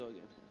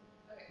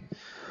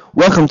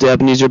Welcome to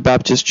Ebenezer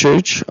Baptist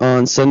Church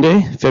on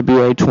Sunday,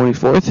 February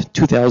 24th,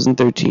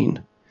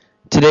 2013.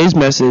 Today's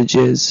message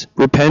is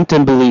Repent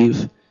and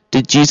Believe.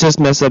 Did Jesus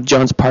Mess Up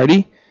John's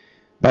Party?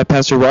 By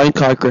Pastor Ryan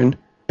Cochran,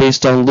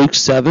 based on Luke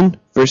 7,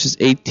 verses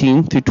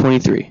 18 through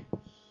 23.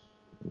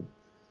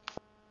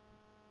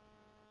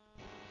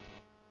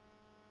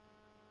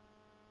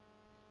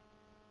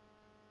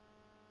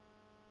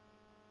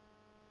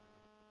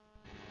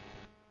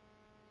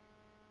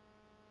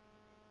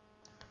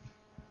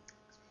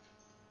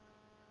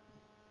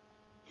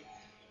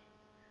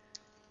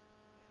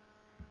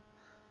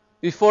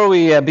 Before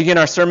we begin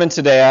our sermon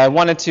today, I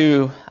wanted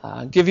to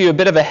give you a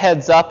bit of a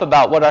heads up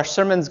about what our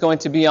sermon is going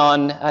to be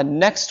on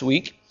next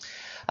week.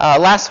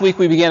 Last week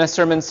we began a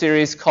sermon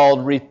series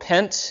called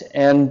Repent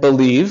and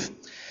Believe,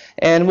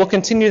 and we'll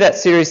continue that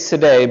series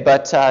today,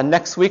 but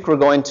next week we're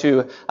going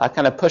to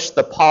kind of push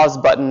the pause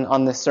button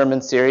on this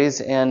sermon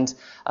series, and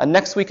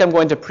next week I'm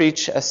going to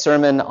preach a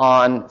sermon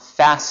on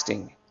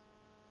fasting.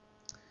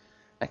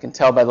 I can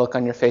tell by the look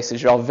on your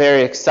faces you're all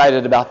very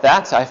excited about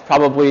that. I've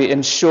probably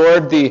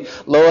ensured the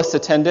lowest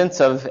attendance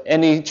of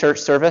any church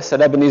service at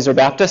Ebenezer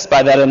Baptist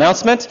by that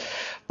announcement,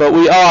 but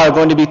we are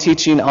going to be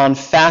teaching on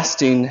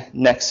fasting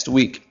next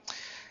week.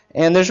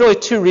 And there's really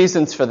two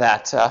reasons for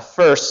that.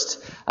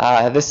 First,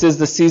 this is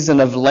the season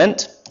of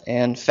Lent,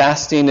 and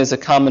fasting is a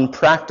common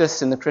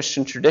practice in the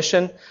Christian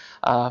tradition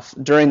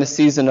during the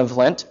season of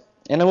Lent.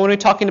 And I'm going to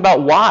be talking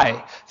about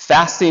why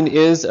fasting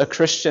is a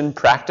Christian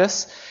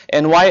practice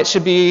and why it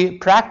should be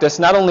practiced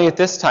not only at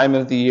this time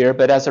of the year,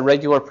 but as a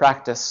regular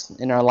practice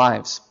in our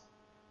lives.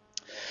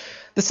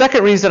 The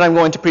second reason I'm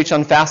going to preach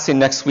on fasting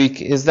next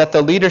week is that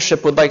the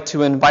leadership would like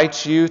to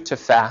invite you to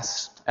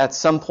fast at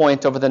some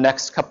point over the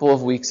next couple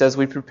of weeks as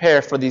we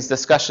prepare for these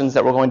discussions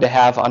that we're going to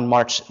have on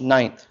March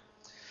 9th.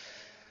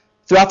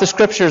 Throughout the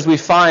scriptures, we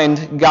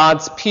find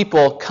God's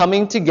people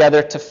coming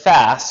together to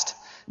fast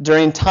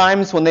during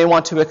times when they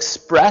want to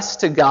express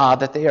to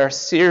God that they are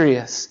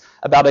serious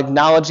about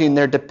acknowledging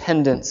their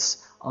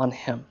dependence on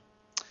Him.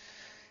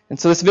 And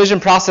so this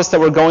vision process that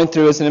we're going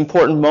through is an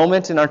important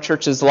moment in our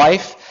church's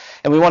life,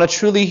 and we want to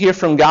truly hear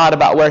from God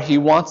about where He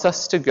wants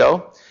us to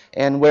go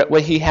and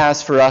what He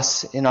has for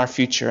us in our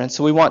future. And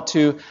so we want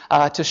to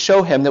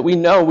show Him that we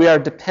know we are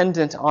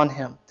dependent on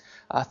Him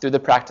through the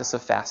practice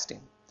of fasting.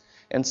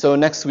 And so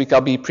next week I'll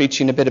be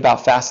preaching a bit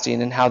about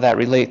fasting and how that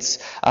relates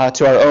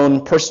to our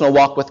own personal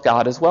walk with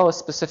God, as well as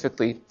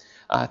specifically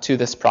to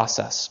this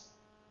process.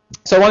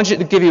 So I wanted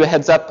to give you a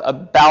heads up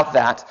about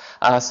that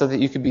so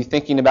that you could be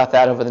thinking about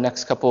that over the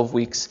next couple of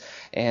weeks,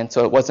 and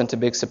so it wasn't a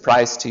big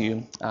surprise to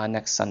you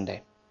next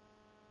Sunday.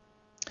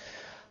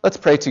 Let's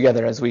pray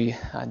together as we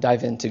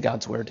dive into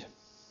God's Word.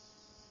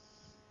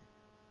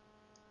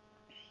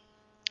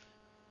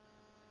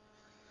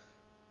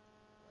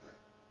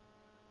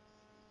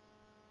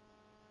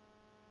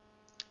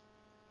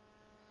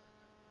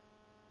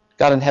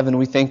 God in heaven,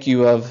 we thank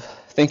you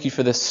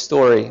for this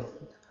story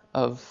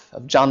of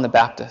John the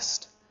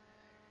Baptist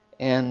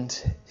and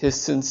his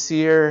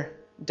sincere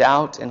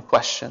doubt and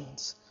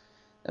questions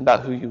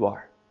about who you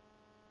are.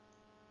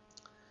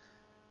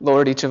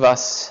 Lord, each of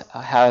us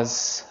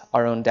has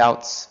our own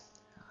doubts.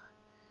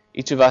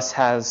 Each of us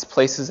has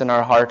places in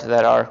our heart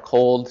that are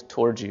cold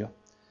towards you.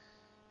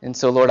 And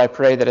so, Lord, I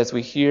pray that as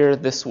we hear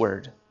this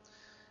word,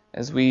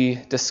 as we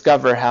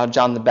discover how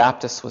John the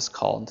Baptist was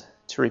called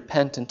to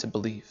repent and to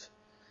believe,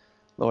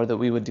 Lord, that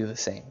we would do the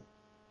same.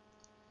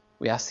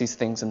 We ask these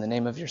things in the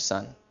name of your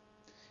Son.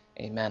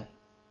 Amen.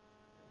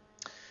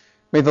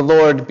 May the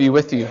Lord be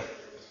with you.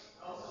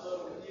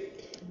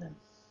 Amen.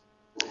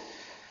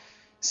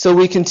 So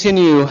we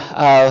continue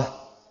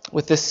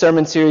with this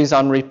sermon series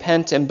on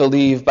Repent and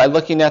Believe by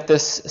looking at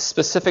this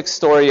specific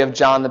story of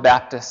John the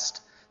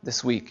Baptist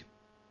this week.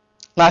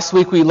 Last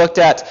week we looked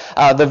at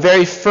the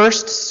very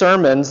first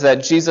sermons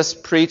that Jesus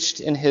preached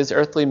in his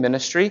earthly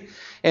ministry,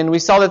 and we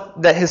saw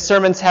that his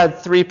sermons had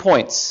 3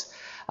 points.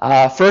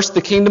 First,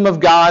 the kingdom of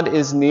God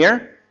is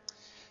near.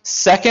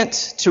 Second,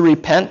 to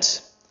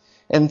repent.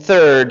 And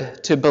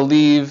third, to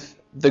believe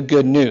the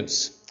good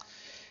news.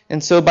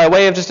 And so by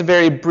way of just a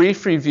very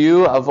brief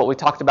review of what we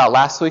talked about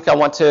last week, I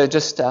want to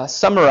just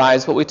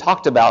summarize what we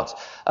talked about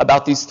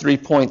these 3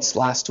 points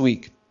last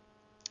week.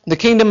 The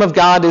kingdom of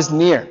God is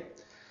near.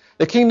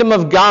 The kingdom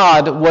of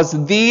God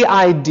was the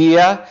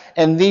idea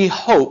and the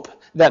hope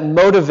that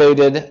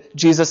motivated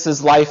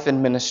Jesus' life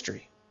and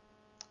ministry.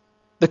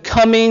 The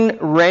coming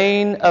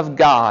reign of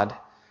God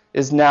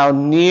is now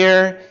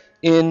near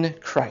in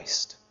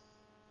Christ.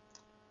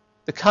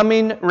 The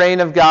coming reign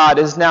of God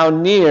is now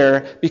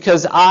near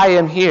because I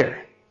am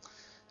here.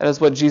 That is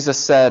what Jesus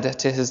said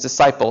to his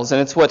disciples, and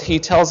it's what he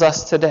tells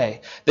us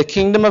today. The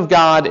kingdom of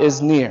God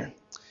is near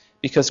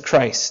because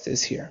Christ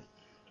is here.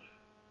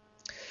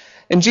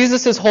 And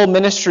Jesus' whole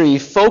ministry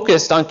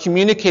focused on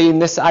communicating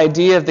this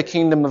idea of the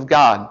kingdom of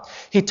God.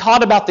 He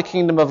taught about the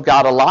kingdom of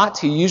God a lot.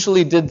 He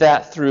usually did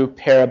that through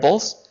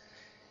parables.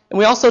 And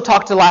we also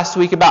talked last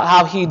week about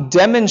how he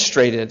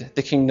demonstrated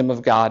the kingdom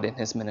of God in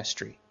his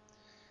ministry.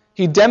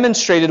 He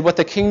demonstrated what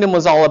the kingdom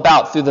was all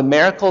about through the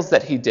miracles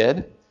that he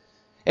did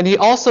And he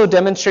also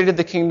demonstrated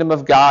the kingdom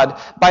of God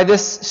by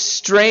this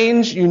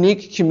strange,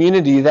 unique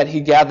community that he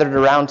gathered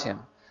around him,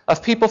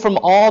 of people from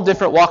all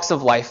different walks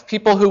of life.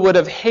 People who would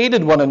have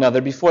hated one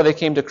another before they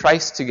came to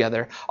Christ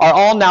together are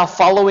all now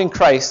following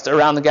Christ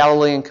around the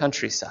Galilean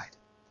countryside.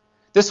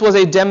 This was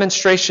a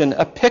demonstration,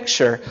 a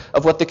picture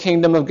of what the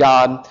kingdom of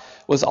God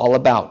was all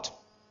about.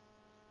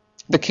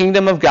 The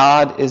kingdom of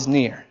God is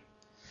near.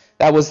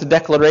 That was the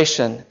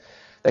declaration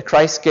that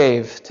Christ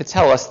gave to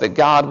tell us that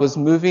God was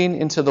moving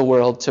into the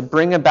world to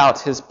bring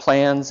about his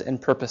plans and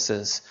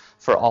purposes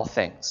for all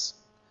things.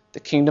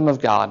 The kingdom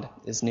of God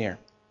is near.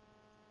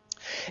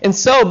 And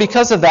so,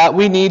 because of that,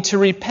 we need to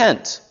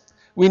repent.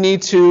 We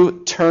need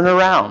to turn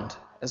around,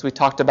 as we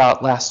talked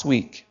about last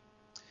week.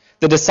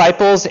 The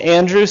disciples,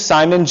 Andrew,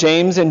 Simon,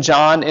 James, and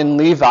John, and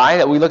Levi,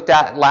 that we looked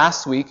at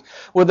last week,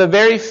 were the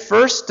very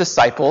first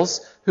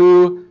disciples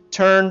who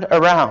turned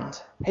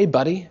around. Hey,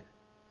 buddy.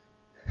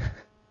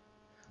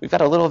 We've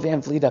got a little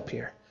Van Vliet up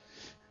here.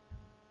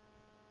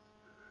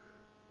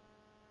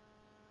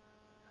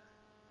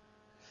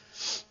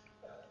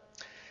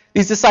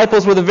 These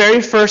disciples were the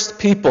very first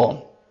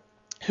people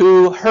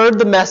who heard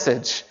the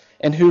message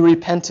and who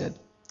repented.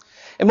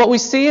 And what we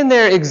see in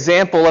their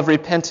example of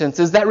repentance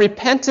is that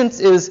repentance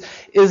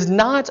is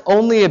not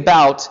only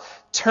about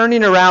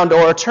turning around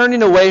or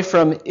turning away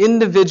from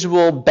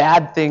individual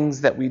bad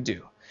things that we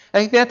do. I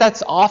think that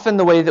that's often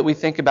the way that we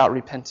think about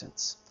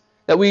repentance.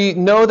 That we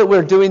know that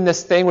we're doing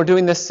this thing, we're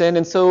doing this sin,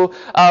 and so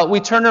we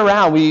turn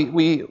around,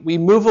 we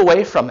move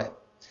away from it.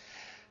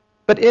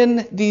 But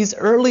in these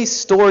early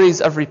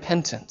stories of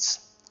repentance,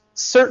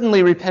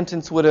 certainly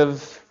repentance would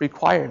have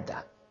required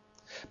that.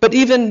 But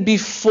even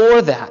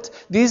before that,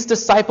 these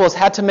disciples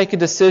had to make a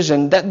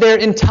decision that their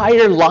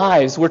entire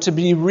lives were to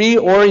be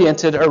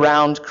reoriented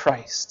around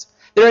Christ.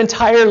 Their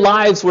entire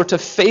lives were to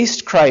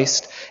face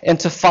Christ and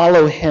to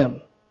follow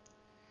him.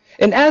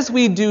 And as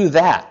we do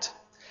that,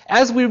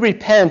 as we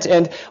repent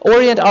and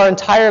orient our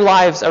entire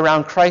lives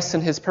around Christ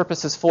and his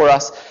purposes for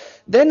us,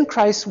 then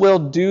Christ will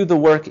do the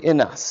work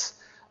in us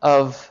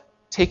of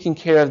taking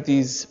care of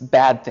these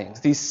bad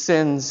things, these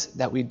sins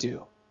that we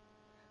do.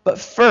 But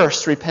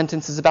first,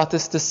 repentance is about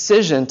this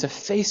decision to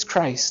face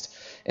Christ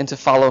and to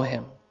follow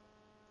him.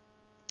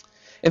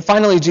 And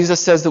finally, Jesus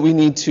says that we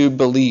need to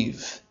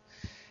believe.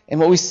 And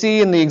what we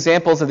see in the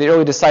examples of the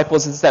early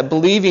disciples is that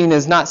believing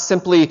is not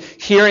simply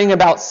hearing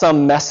about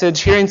some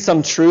message, hearing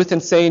some truth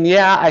and saying,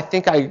 yeah, I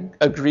think I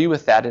agree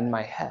with that in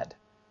my head.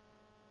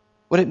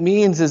 What it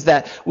means is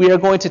that we are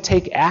going to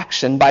take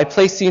action by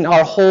placing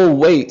our whole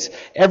weight.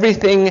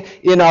 Everything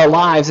in our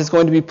lives is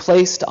going to be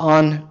placed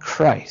on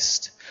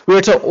Christ. We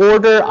are to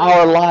order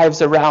our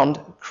lives around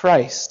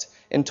Christ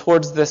and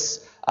towards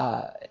this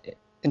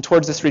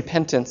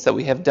repentance that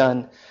we have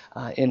done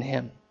in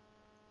him.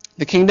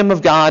 The kingdom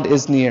of God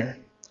is near.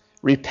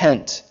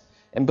 Repent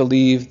and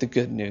believe the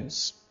good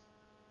news.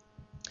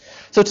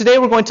 So today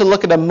we're going to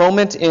look at a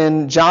moment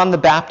in John the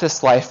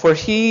Baptist's life where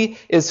he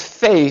is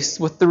faced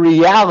with the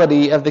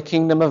reality of the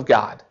kingdom of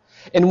God,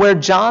 and where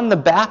John the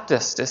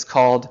Baptist is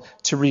called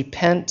to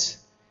repent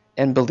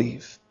and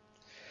believe.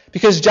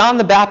 Because John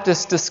the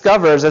Baptist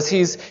discovers, as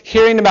he's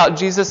hearing about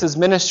Jesus'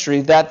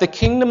 ministry, that the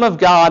kingdom of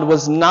God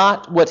was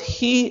not what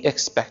he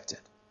expected.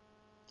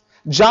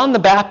 John the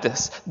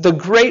Baptist, the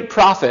great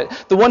prophet,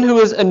 the one who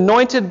was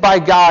anointed by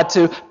God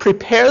to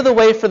prepare the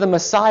way for the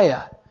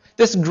Messiah,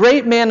 this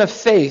great man of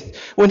faith,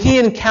 when he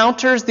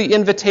encounters the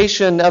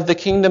invitation of the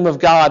kingdom of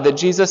God that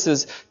Jesus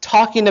is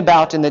talking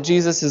about and that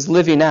Jesus is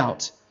living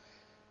out,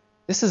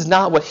 this is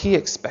not what he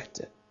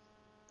expected.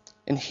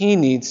 And he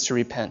needs to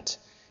repent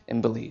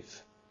and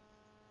believe.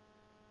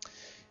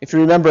 If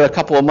you remember a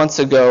couple of months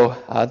ago,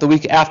 the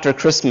week after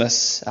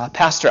Christmas,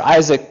 Pastor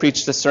Isaac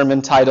preached a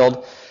sermon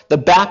titled, "The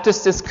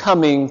Baptist is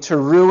Coming to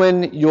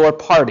Ruin Your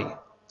Party."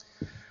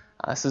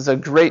 This is a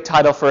great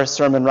title for a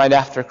sermon right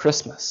after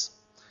Christmas.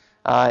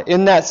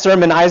 In that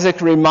sermon,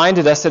 Isaac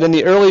reminded us that in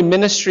the early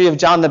ministry of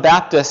John the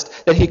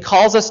Baptist, that he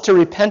calls us to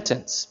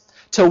repentance,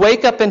 to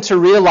wake up and to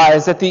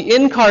realize that the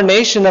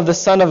incarnation of the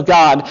Son of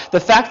God, the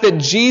fact that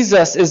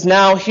Jesus is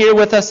now here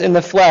with us in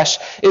the flesh,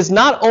 is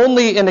not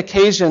only an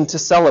occasion to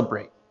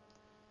celebrate.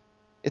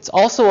 It's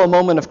also a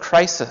moment of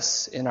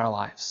crisis in our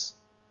lives.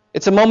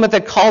 It's a moment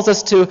that calls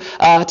us to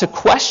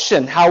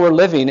question how we're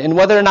living and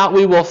whether or not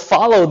we will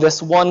follow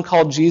this one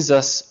called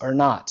Jesus or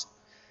not.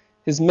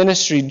 His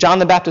ministry, John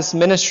the Baptist's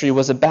ministry,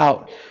 was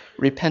about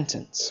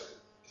repentance.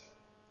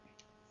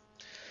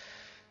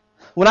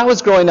 When I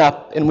was growing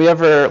up and we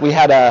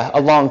had a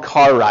long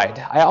car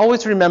ride, I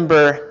always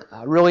remember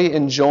really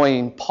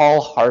enjoying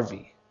Paul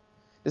Harvey.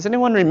 Does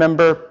anyone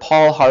remember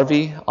Paul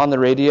Harvey on the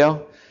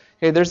radio?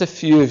 Okay, there's a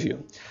few of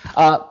you.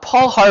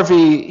 Paul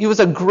Harvey, he was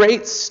a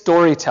great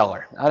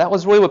storyteller. That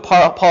was really what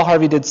Paul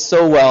Harvey did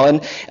so well.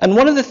 And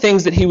one of the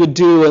things that he would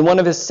do in one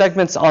of his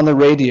segments on the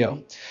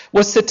radio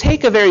was to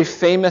take a very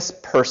famous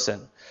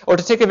person or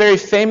to take a very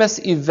famous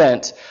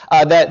event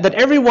that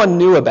everyone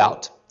knew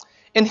about.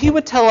 And he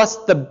would tell us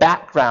the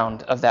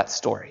background of that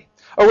story,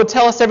 or would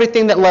tell us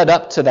everything that led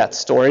up to that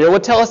story, or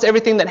would tell us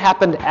everything that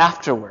happened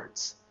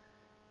afterwards.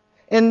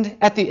 And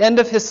at the end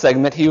of his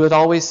segment, he would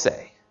always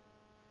say,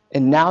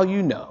 "And now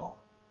you know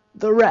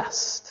the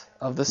rest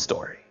of the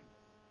story."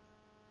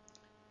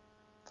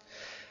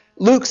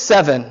 Luke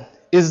 7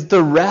 is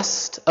the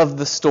rest of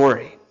the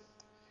story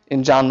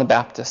in John the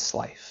Baptist's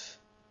life.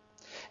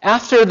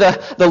 After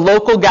the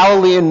local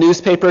Galilean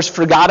newspapers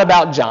forgot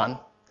about John,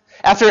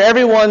 after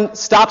everyone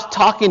stopped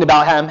talking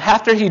about him,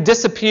 after he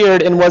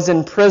disappeared and was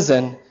in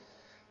prison,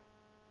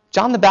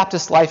 John the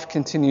Baptist's life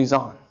continues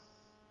on.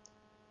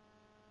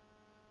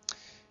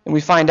 And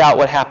we find out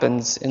what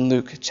happens in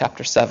Luke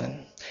chapter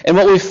 7. And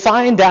what we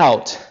find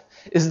out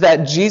is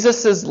that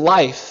Jesus'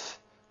 life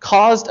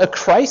caused a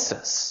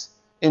crisis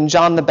in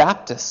John the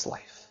Baptist's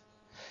life.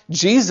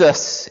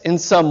 Jesus, in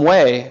some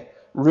way,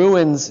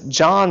 ruins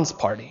John's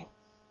party.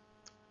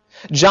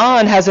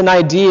 John has an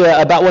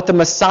idea about what the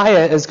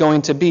Messiah is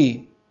going to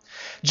be.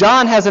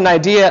 John has an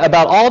idea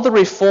about all the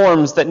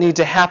reforms that need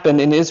to happen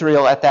in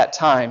Israel at that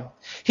time.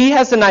 He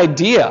has an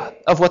idea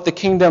of what the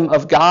kingdom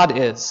of God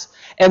is.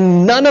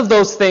 And none of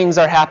those things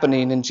are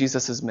happening in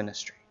Jesus'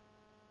 ministry.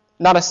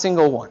 Not a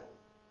single one.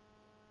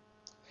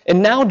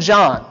 And now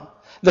John,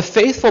 the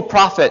faithful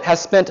prophet,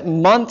 has spent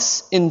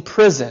months in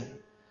prison,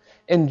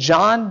 and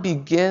John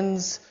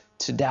begins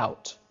to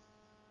doubt.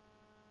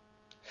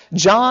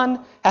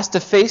 John has to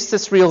face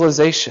this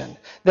realization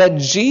that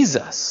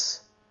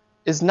Jesus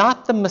is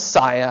not the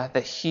Messiah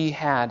that he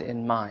had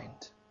in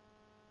mind.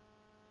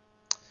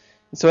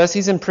 And so as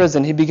he's in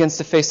prison, he begins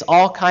to face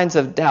all kinds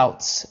of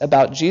doubts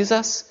about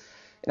Jesus,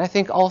 and I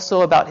think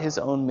also about his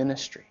own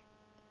ministry.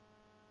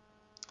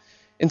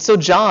 And so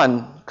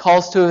John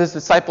calls two of his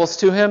disciples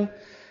to him,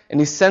 and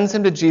he sends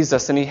him to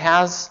Jesus, and he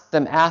has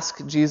them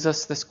ask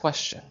Jesus this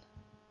question.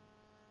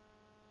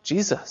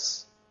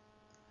 "Jesus,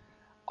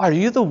 are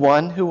you the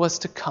one who was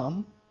to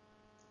come?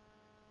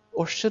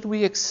 Or should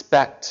we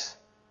expect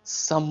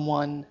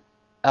someone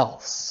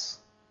else?"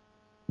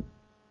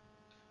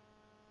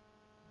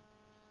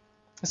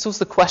 This was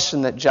the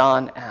question that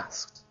John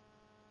asked.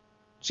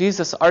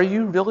 Jesus, are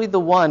you really the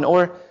one,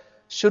 or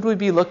should we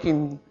be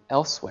looking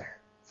elsewhere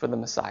for the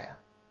Messiah?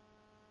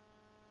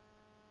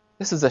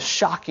 This is a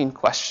shocking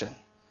question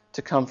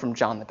to come from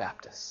John the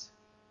Baptist.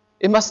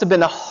 It must have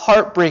been a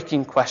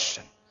heartbreaking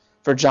question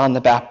for John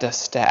the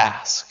Baptist to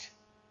ask.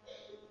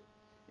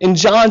 In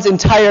John's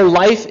entire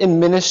life and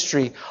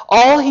ministry,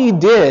 all he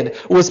did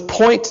was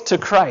point to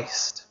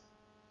Christ.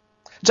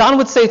 John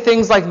would say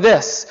things like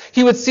this.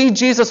 He would see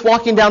Jesus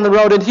walking down the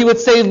road and he would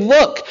say,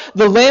 "Look,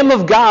 the Lamb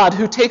of God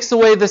who takes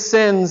away the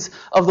sins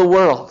of the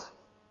world."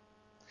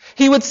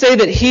 He would say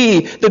that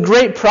he, the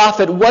great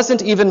prophet,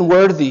 wasn't even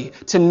worthy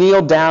to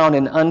kneel down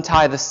and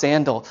untie the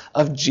sandal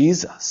of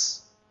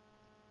Jesus.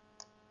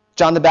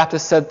 John the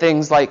Baptist said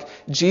things like,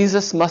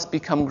 "Jesus must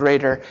become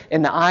greater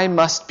and I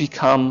must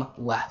become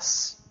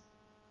less."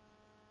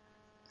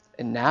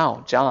 And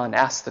now John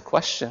asks the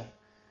question,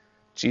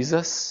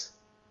 "Jesus,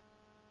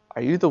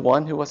 are you the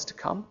one who was to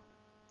come?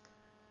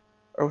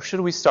 Or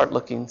should we start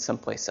looking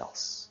someplace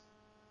else?"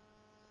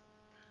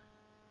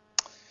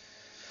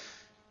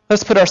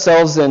 Let's put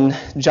ourselves in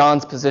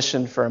John's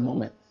position for a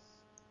moment.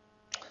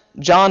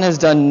 John has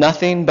done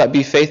nothing but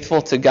be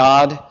faithful to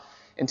God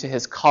and to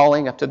his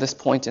calling up to this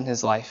point in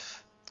his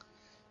life.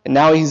 And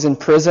now he's in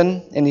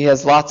prison and he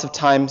has lots of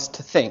times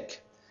to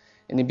think,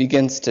 and he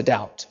begins to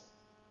doubt.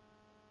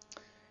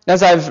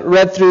 As I've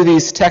read through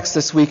these texts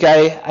this week,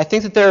 I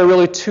think that there are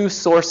really two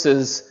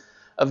sources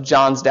of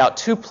John's doubt,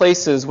 two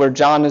places where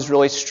John is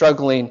really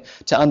struggling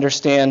to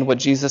understand what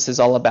Jesus is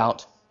all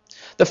about.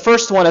 The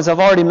first one, as I've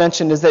already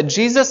mentioned, is that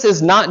Jesus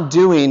is not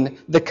doing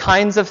the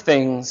kinds of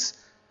things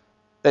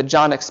that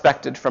John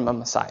expected from a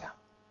Messiah.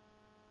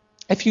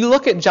 If you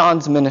look at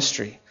John's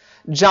ministry,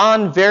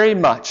 John very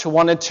much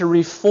wanted to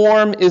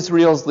reform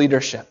Israel's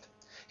leadership.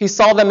 He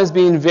saw them as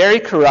being very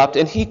corrupt,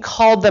 and he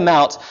called them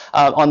out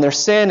on their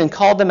sin and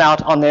called them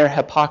out on their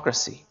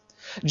hypocrisy.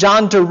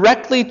 John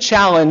directly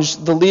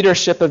challenged the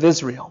leadership of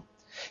Israel.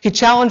 He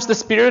challenged the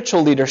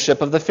spiritual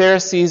leadership of the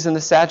Pharisees and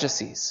the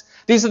Sadducees.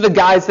 These are the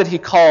guys that he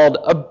called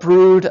a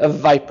brood of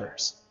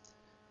vipers.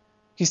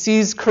 He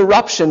sees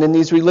corruption in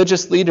these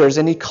religious leaders,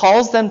 and he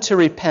calls them to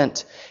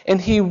repent, and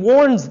he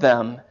warns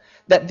them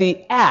that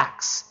the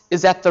axe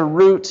is at the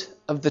root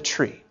of the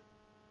tree.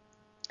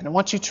 And I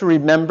want you to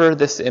remember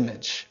this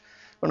image.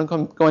 I'm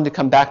going to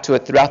come back to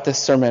it throughout this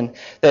sermon,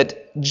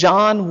 that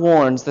John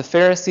warns the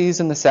Pharisees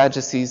and the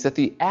Sadducees that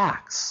the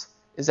axe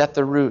is at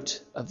the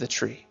root of the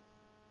tree.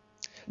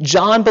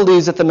 John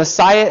believes that the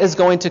Messiah is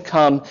going to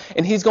come,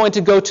 and he's going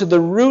to go to the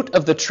root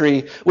of the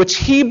tree, which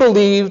he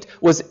believed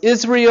was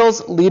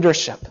Israel's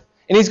leadership,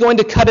 and he's going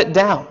to cut it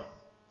down.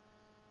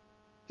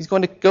 He's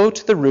going to go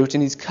to the root,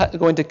 and he's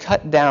going to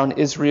cut down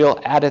Israel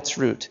at its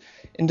root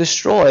and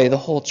destroy the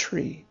whole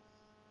tree.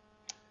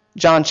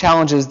 John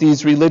challenges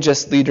these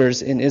religious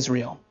leaders in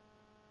Israel.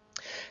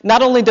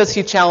 Not only does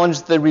he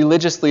challenge the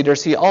religious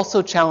leaders, he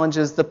also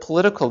challenges the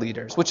political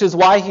leaders, which is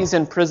why he's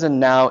in prison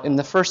now in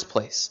the first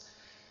place.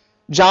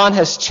 John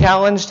has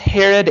challenged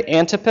Herod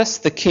Antipas,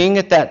 the king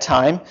at that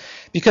time,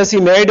 because he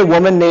married a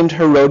woman named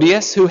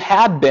Herodias, who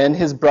had been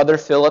his brother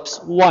Philip's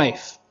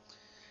wife.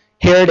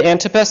 Herod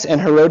Antipas and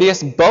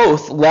Herodias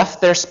both left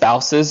their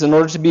spouses in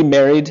order to be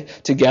married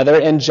together,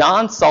 and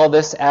John saw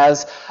this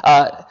as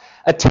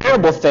a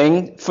terrible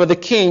thing for the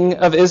king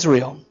of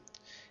Israel.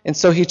 And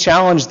so he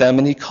challenged them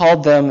and he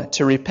called them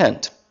to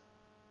repent.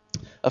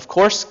 Of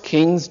course,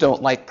 kings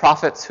don't like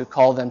prophets who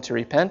call them to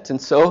repent,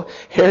 and so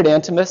Herod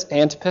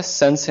Antipas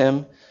sends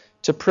him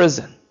to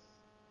prison.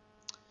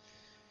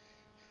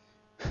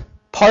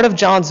 Part of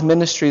John's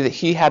ministry that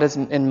he had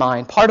in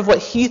mind, part of what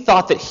he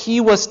thought that he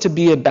was to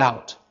be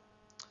about,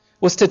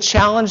 was to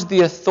challenge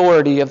the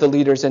authority of the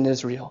leaders in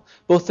Israel,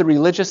 both the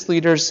religious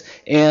leaders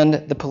and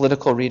the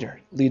political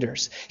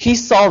leaders. He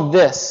saw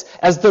this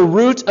as the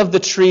root of the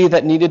tree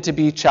that needed to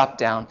be chopped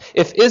down.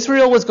 If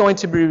Israel was going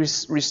to be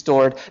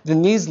restored,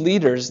 then these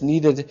leaders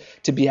needed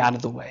to be out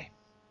of the way.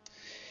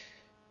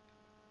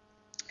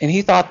 And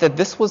he thought that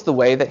this was the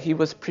way that he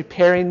was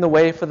preparing the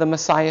way for the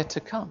Messiah to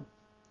come.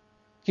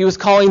 He was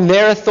calling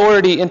their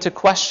authority into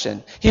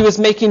question. He was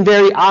making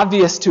very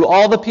obvious to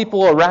all the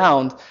people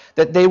around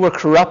that they were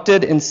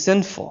corrupted and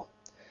sinful.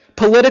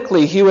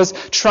 Politically, he was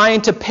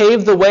trying to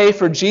pave the way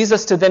for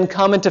Jesus to then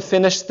come and to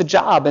finish the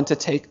job and to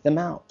take them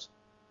out.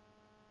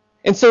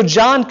 And so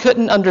John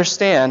couldn't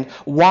understand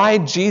why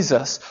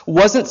Jesus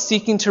wasn't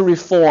seeking to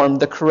reform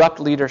the corrupt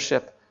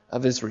leadership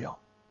of Israel.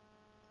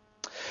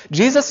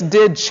 Jesus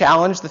did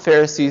challenge the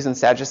Pharisees and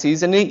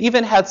Sadducees, and he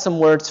even had some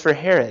words for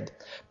Herod.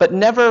 But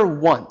never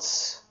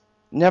once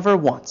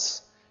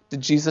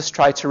did Jesus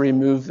try to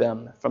remove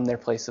them from their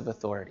place of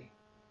authority.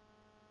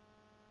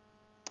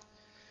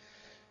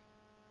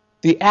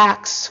 The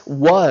axe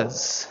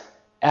was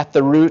at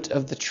the root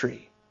of the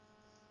tree.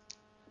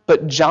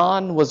 But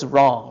John was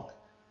wrong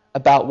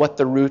about what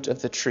the root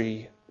of the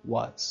tree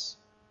was.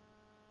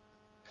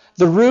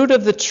 The root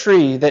of the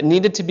tree that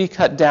needed to be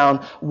cut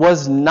down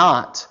was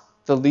not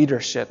the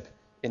leadership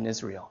in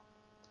Israel.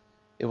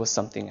 It was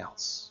something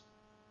else.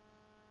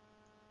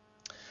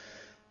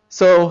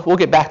 So we'll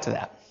get back to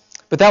that.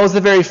 But that was the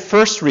very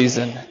first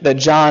reason that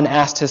John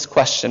asked his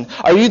question.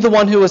 Are you the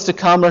one who was to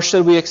come, or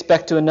should we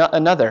expect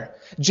another?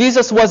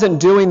 Jesus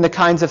wasn't doing the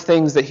kinds of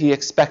things that he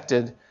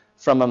expected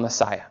from a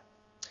Messiah.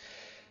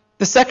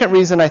 The second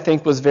reason, I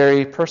think, was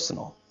very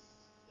personal.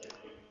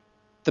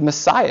 The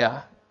Messiah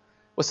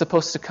was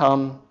supposed to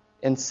come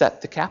and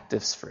set the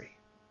captives free.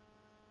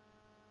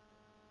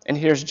 And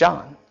here's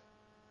John,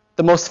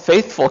 the most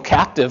faithful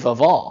captive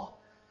of all.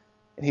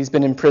 And he's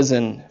been in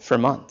prison for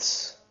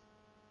months.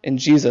 And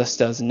Jesus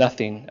does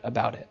nothing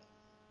about it.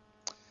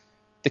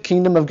 The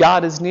kingdom of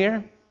God is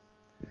near.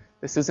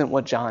 This isn't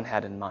what John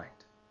had in mind.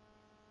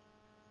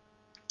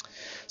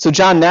 So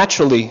John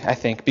naturally, I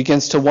think,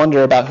 begins to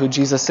wonder about who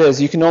Jesus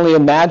is. You can only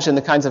imagine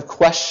the kinds of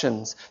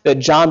questions that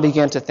John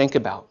began to think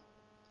about.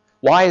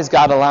 Why is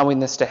God allowing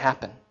this to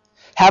happen?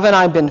 Haven't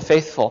I been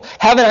faithful?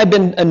 Haven't I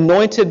been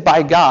anointed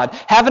by God?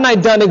 Haven't I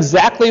done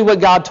exactly what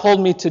God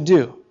told me to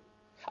do?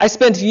 I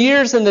spent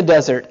years in the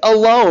desert,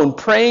 alone,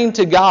 praying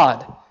to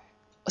God,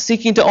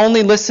 seeking to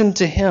only listen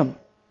to him.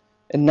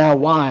 And now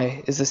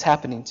why is this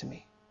happening to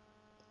me?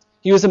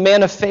 He was a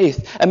man of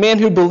faith, a man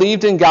who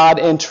believed in God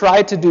and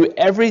tried to do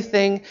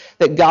everything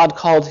that God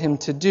called him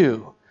to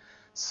do.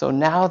 So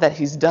now that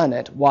he's done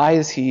it, why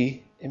is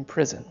he in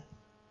prison?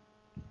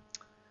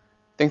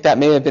 I think that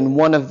may have been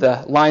one of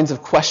the lines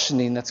of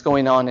questioning that's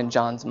going on in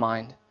John's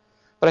mind.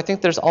 But I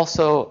think there's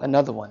also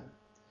another one,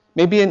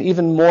 maybe an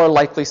even more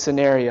likely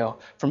scenario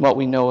from what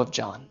we know of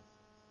John.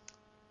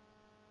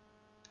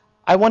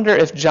 I wonder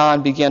if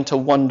John began to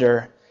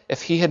wonder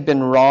if he had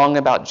been wrong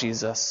about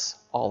Jesus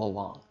all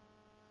along.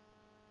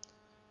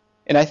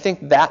 And I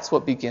think that's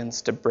what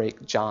begins to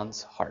break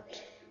John's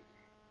heart.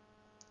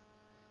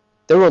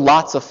 There were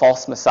lots of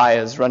false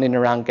messiahs running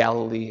around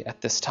Galilee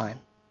at this time.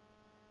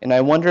 And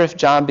I wonder if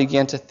John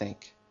began to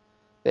think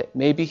that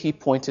maybe he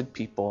pointed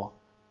people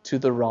to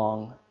the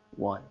wrong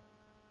one.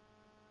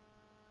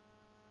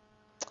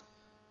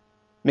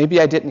 Maybe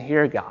I didn't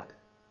hear God.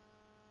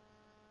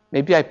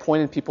 Maybe I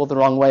pointed people the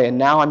wrong way, and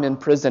now I'm in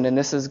prison, and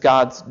this is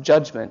God's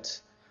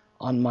judgment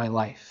on my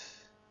life.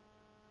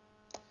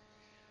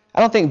 I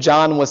don't think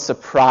John was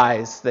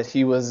surprised that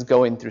he was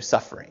going through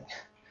suffering.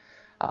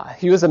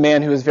 He was a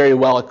man who was very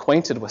well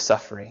acquainted with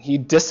suffering. He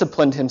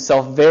disciplined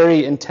himself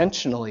very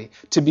intentionally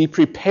to be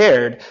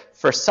prepared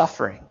for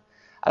suffering.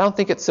 I don't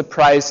think it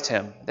surprised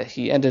him that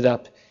he ended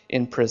up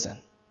in prison.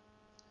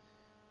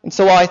 And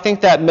so while I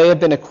think that may have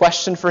been a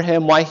question for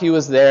him, why he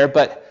was there,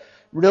 but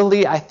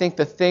really I think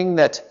the thing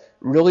that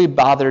really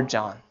bothered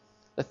John,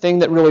 the thing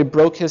that really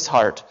broke his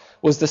heart,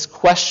 was this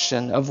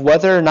question of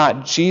whether or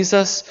not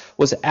Jesus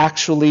was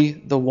actually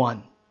the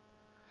one.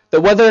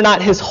 That whether or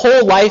not his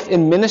whole life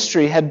in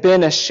ministry had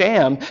been a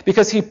sham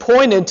because he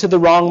pointed to the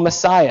wrong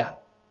Messiah.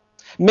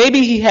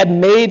 Maybe he had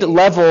made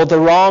level the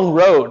wrong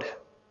road.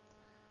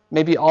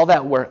 Maybe all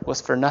that work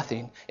was for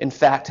nothing. In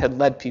fact, had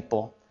led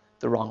people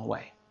the wrong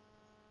way.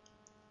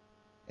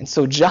 And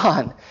so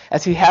John,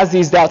 as he has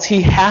these doubts,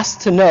 he has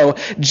to know,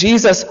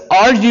 Jesus,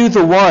 are you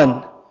the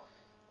one?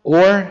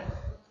 Or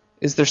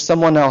Is there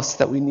someone else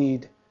that we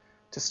need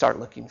to start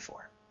looking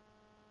for?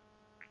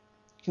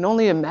 You can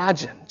only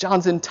imagine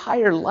John's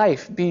entire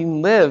life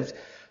being lived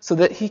so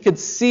that he could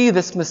see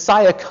this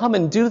Messiah come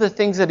and do the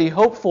things that he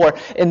hoped for,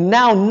 and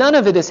now none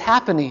of it is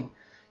happening.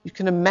 You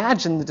can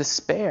imagine the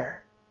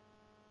despair,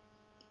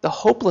 the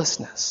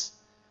hopelessness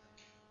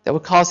that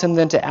would cause him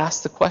then to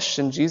ask the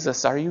question,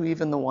 Jesus, are you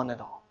even the one at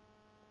all?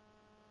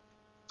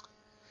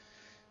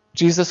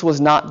 Jesus was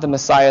not the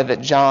Messiah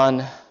that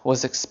John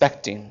was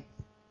expecting.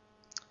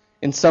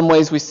 In some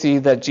ways we see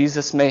that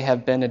Jesus may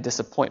have been a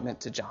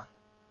disappointment to John.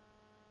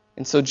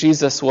 And so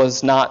Jesus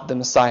was not the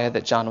Messiah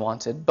that John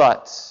wanted,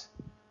 but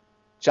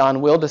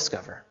John will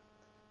discover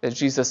that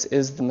Jesus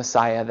is the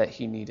Messiah that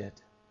he needed,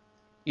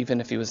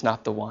 even if he was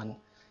not the one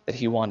that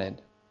he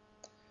wanted.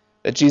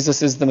 That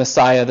Jesus is the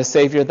Messiah, the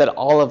Savior that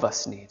all of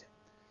us need,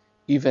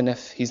 even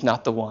if he's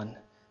not the one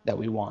that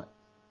we want.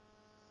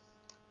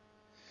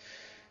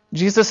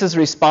 Jesus'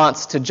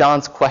 response to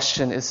John's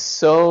question is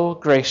so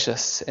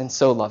gracious and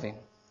so loving.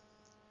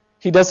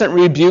 He doesn't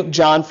rebuke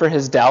John for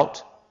his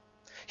doubt.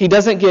 He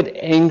doesn't get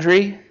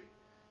angry.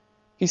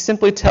 He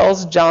simply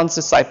tells John's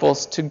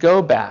disciples to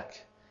go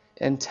back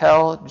and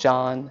tell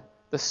John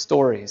the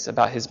stories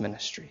about his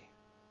ministry.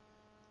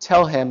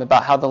 Tell him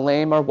about how the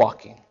lame are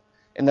walking,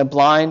 and the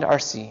blind are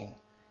seeing,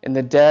 and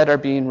the dead are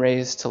being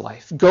raised to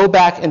life. Go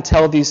back and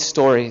tell these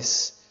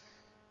stories.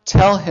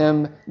 Tell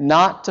him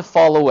not to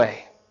fall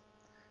away,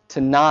 to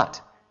not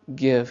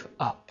give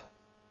up.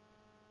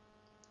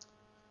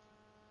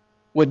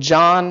 What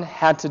John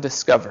had to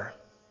discover,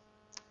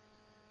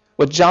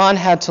 what John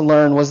had to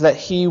learn was that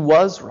he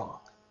was wrong.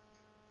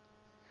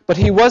 But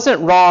he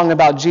wasn't wrong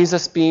about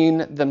Jesus being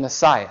the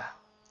Messiah.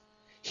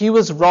 He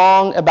was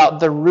wrong about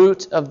the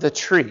root of the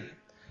tree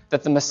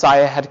that the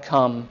Messiah had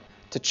come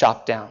to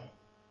chop down.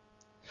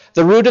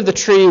 The root of the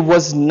tree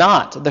was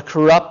not the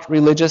corrupt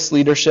religious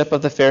leadership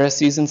of the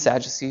Pharisees and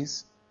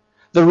Sadducees.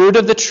 The root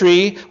of the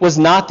tree was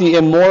not the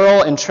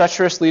immoral and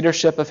treacherous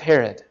leadership of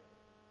Herod.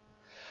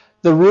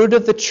 The root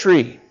of the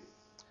tree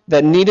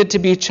that needed to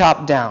be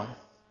chopped down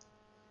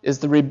is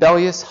the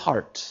rebellious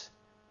heart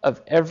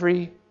of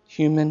every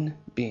human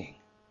being.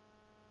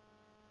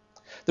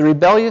 The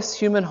rebellious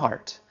human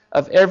heart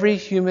of every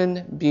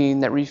human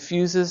being that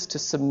refuses to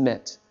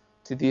submit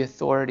to the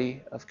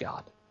authority of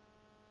God.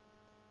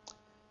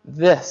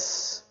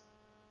 This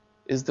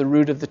is the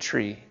root of the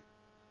tree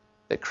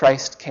that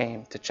Christ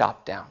came to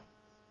chop down.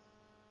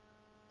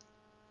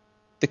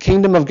 The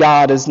kingdom of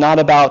God is not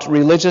about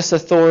religious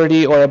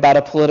authority or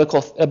about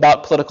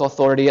political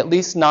authority, at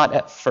least not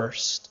at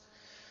first.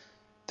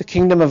 The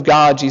kingdom of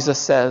God, Jesus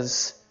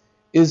says,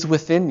 is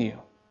within you.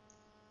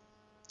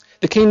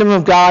 The kingdom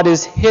of God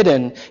is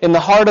hidden in the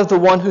heart of the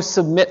one who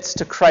submits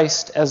to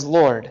Christ as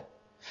Lord.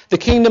 The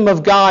kingdom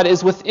of God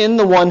is within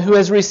the one who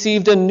has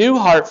received a new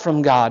heart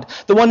from God,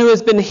 the one who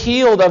has been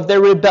healed of their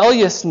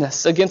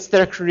rebelliousness against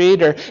their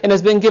Creator and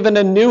has been given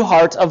a new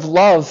heart of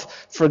love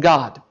for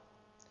God.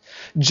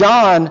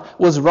 John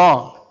was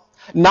wrong,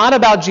 not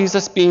about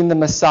Jesus being the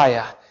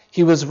Messiah.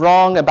 He was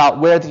wrong about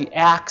where the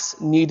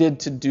axe needed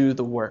to do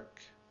the work.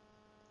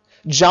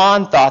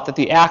 John thought that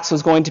the axe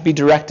was going to be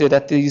directed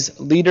at these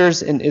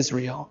leaders in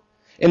Israel,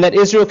 and that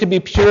Israel could be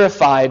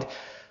purified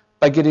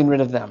by getting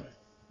rid of them.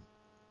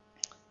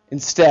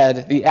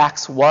 Instead, the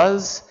axe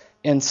was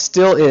and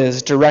still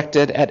is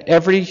directed at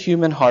every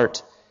human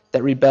heart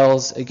that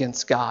rebels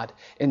against God.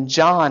 And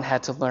John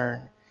had to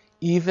learn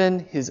even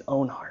his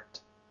own heart.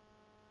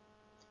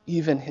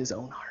 Even his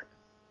own heart.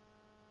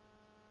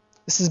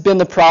 This has been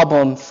the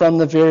problem from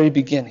the very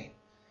beginning.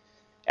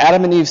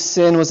 Adam and Eve's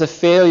sin was a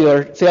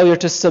failure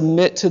to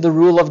submit to the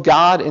rule of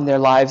God in their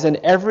lives. And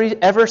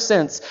ever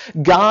since,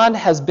 God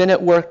has been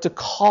at work to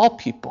call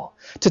people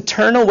to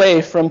turn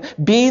away from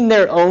being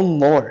their own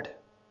Lord,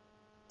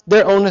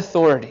 their own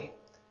authority,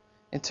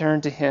 and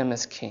turn to Him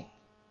as King.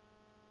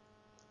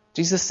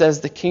 Jesus says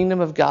the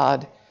kingdom of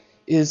God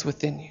is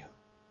within you.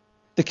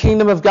 The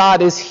kingdom of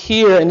God is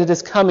here and it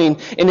is coming,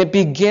 and it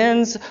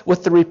begins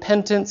with the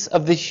repentance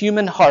of the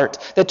human heart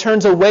that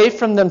turns away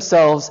from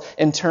themselves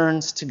and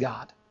turns to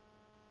God.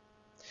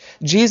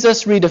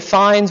 Jesus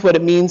redefines what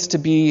it means to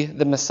be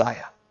the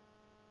Messiah.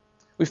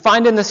 We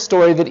find in this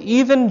story that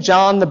even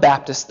John the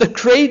Baptist, the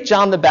great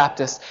John the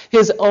Baptist,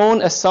 his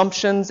own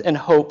assumptions and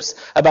hopes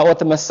about what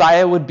the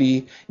Messiah would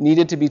be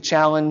needed to be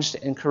challenged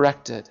and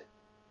corrected.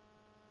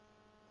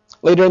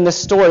 Later in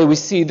this story, we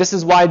see this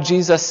is why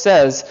Jesus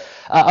says,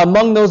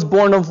 among those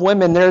born of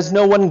women, there is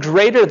no one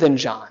greater than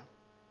John.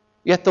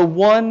 Yet the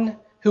one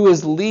who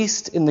is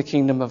least in the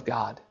kingdom of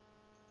God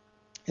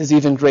is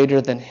even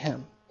greater than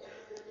him.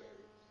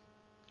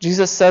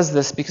 Jesus says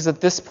this because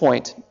at this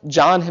point,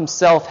 John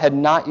himself had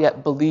not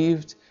yet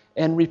believed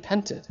and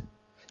repented.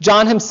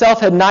 John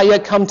himself had not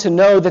yet come to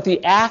know that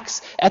the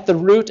axe at the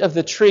root of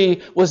the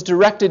tree was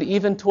directed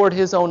even toward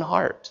his own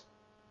heart.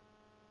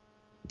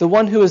 The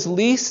one who is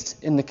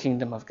least in the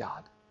kingdom of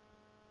God,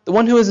 the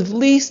one who is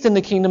least in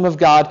the kingdom of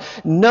God,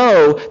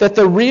 know that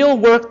the real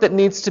work that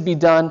needs to be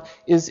done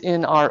is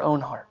in our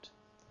own heart,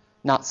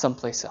 not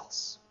someplace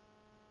else.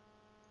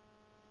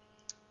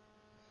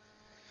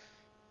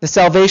 The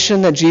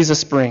salvation that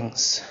Jesus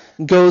brings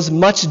goes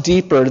much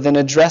deeper than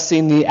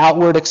addressing the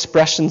outward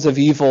expressions of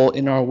evil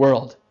in our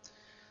world.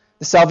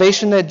 The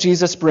salvation that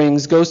Jesus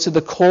brings goes to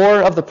the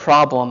core of the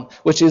problem,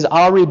 which is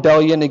our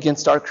rebellion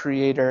against our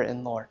Creator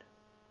and Lord.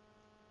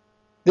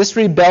 This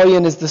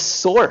rebellion is the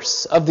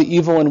source of the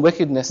evil and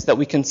wickedness that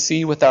we can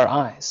see with our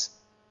eyes.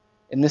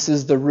 And this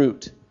is the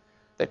root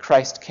that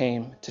Christ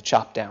came to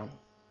chop down.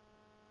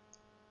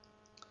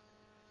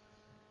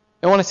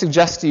 I want to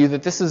suggest to you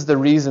that this is the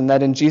reason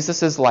that in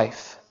Jesus'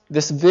 life,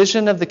 this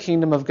vision of the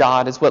kingdom of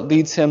God is what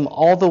leads him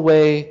all the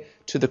way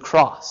to the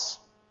cross,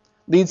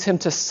 leads him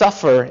to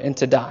suffer and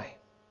to die.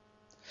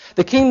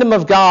 The kingdom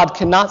of God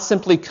cannot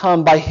simply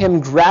come by him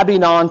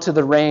grabbing on to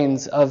the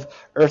reins of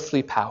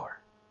earthly power.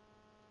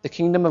 The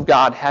kingdom of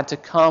God had to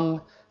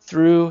come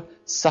through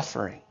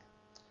suffering,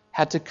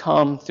 had to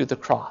come through the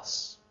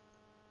cross.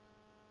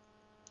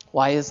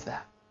 Why is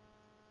that?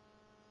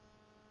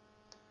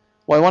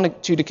 Well, I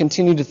want you to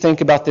continue to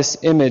think about this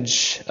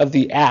image of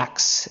the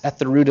axe at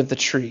the root of the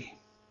tree.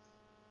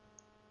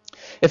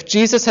 If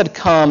Jesus had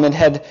come and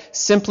had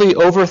simply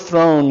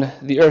overthrown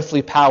the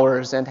earthly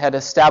powers and had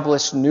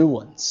established new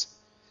ones,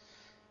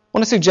 I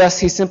want to suggest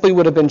he simply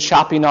would have been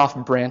chopping off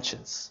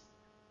branches.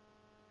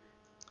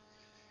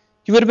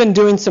 He would have been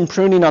doing some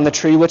pruning on the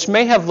tree, which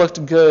may have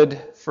looked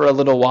good for a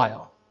little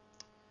while.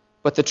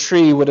 But the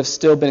tree would have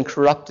still been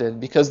corrupted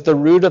because the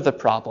root of the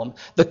problem,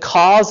 the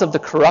cause of the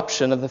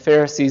corruption of the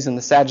Pharisees and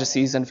the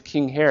Sadducees and of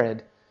King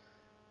Herod,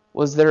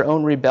 was their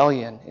own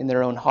rebellion in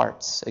their own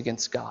hearts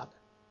against God.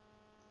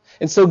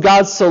 And so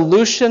God's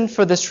solution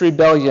for this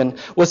rebellion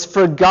was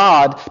for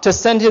God to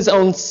send his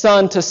own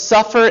Son to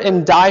suffer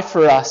and die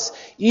for us,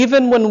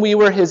 even when we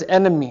were his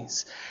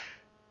enemies,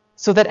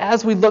 so that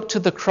as we look to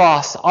the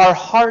cross, our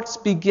hearts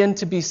begin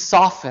to be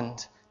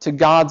softened to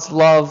God's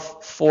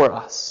love for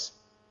us.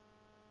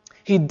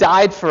 He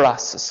died for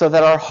us so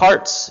that our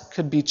hearts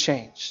could be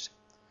changed.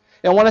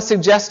 And I want to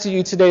suggest to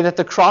you today that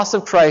the cross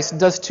of Christ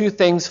does two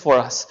things for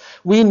us.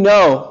 We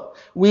know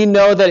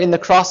that in the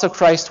cross of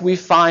Christ we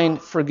find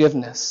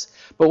forgiveness.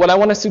 But what I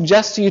want to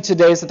suggest to you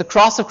today is that the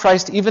cross of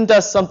Christ even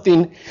does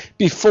something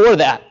before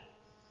that.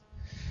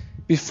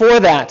 Before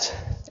that,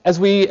 as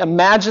we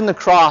imagine the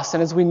cross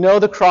and as we know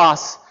the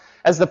cross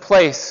as the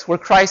place where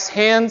Christ's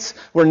hands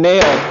were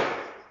nailed,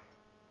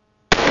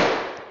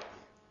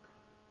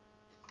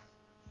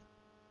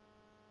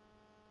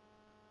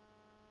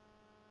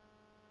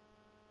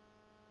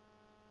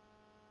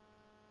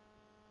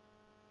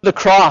 the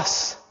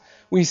cross,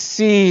 we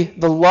see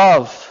the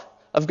love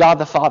of God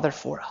the Father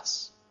for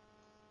us.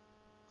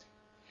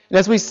 And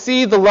as we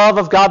see the love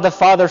of God the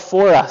Father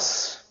for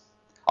us,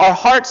 our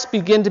hearts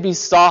begin to be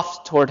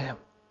soft toward him.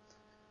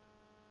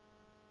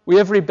 We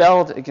have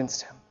rebelled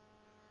against him.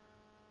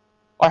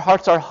 Our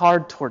hearts are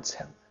hard towards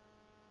him.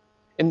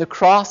 And the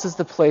cross is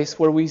the place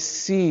where we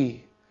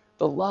see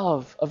the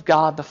love of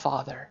God the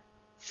Father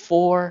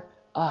for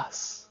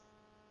us.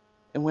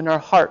 And when our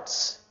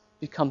hearts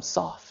become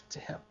soft to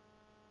him.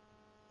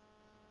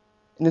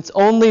 And it's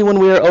only when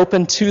we are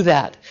open to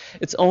that,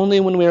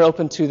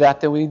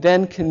 that we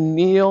then can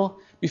kneel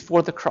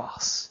before the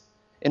cross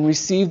and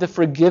receive the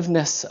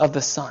forgiveness of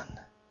the Son.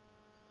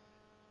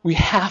 We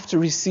have to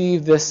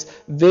receive this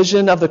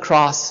vision of the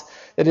cross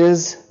that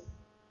is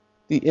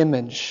the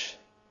image,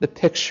 the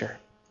picture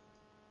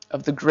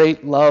of the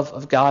great love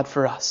of God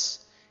for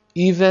us,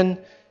 even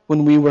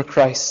when we were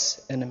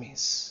Christ's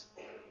enemies.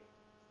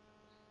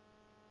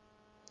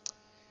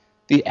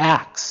 The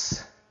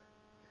axe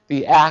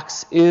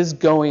is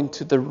going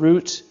to the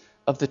root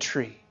of the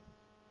tree,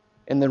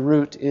 and the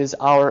root is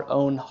our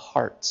own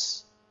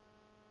hearts.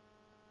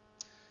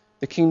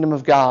 The kingdom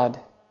of God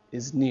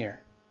is near.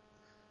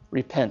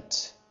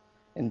 Repent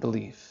and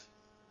believe.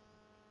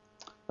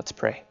 Let's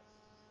pray.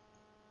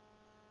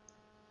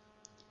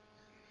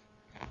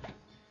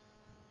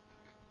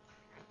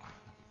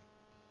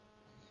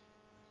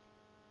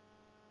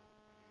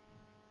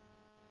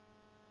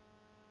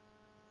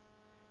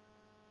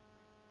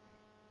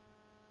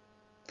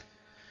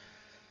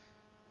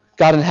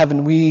 God in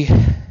heaven, we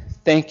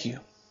thank you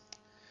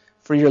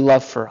for your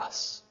love for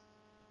us.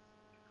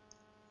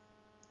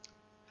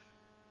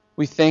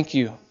 We thank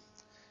you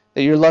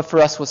that your love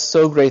for us was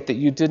so great that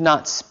you did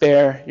not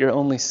spare your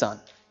only Son,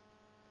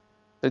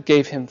 but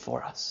gave him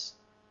for us.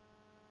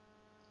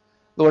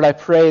 Lord, I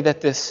pray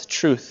that this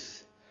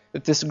truth,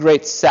 that this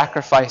great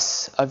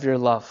sacrifice of your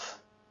love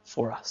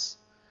for us,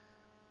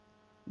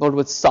 Lord,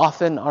 would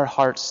soften our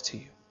hearts to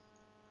you.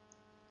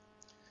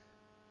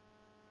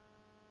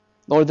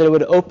 Lord, that it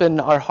would open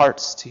our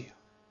hearts to you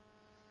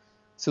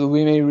so that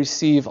we may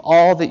receive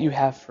all that you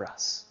have for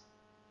us.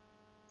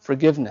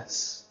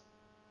 Forgiveness,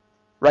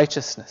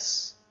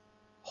 righteousness,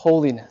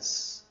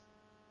 holiness,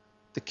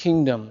 the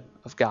kingdom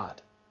of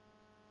God.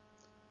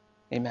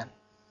 Amen.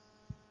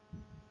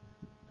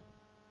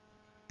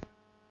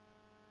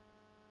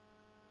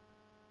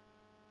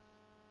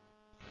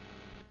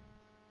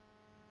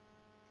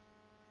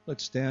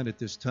 Let's stand at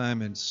this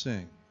time and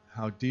sing,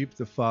 How Deep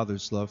the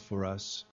Father's Love for Us.